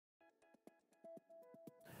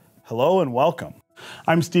Hello and welcome.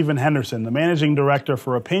 I'm Stephen Henderson, the Managing Director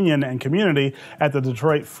for Opinion and Community at the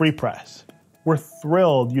Detroit Free Press. We're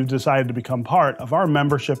thrilled you've decided to become part of our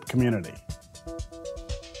membership community.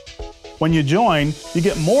 When you join, you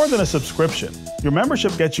get more than a subscription. Your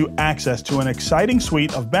membership gets you access to an exciting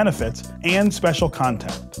suite of benefits and special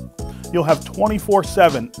content. You'll have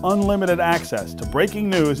 24/7 unlimited access to breaking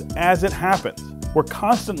news as it happens. We're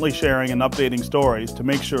constantly sharing and updating stories to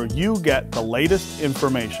make sure you get the latest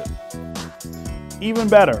information. Even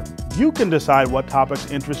better, you can decide what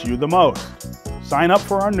topics interest you the most. Sign up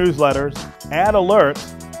for our newsletters, add alerts,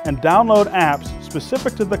 and download apps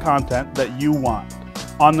specific to the content that you want.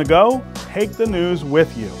 On the go, take the news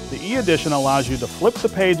with you. The e-edition allows you to flip the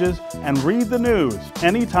pages and read the news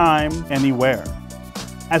anytime, anywhere.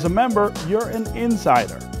 As a member, you're an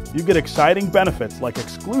insider. You get exciting benefits like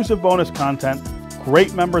exclusive bonus content,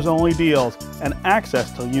 great members-only deals, and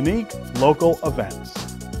access to unique local events.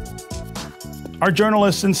 Our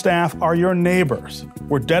journalists and staff are your neighbors.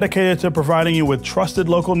 We're dedicated to providing you with trusted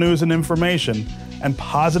local news and information and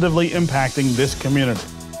positively impacting this community.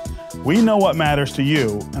 We know what matters to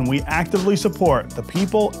you, and we actively support the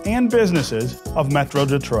people and businesses of Metro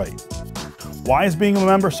Detroit. Why is being a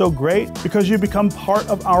member so great? Because you become part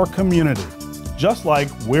of our community, just like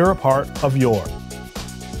we're a part of yours.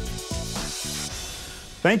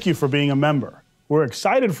 Thank you for being a member. We're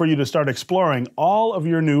excited for you to start exploring all of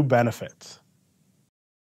your new benefits.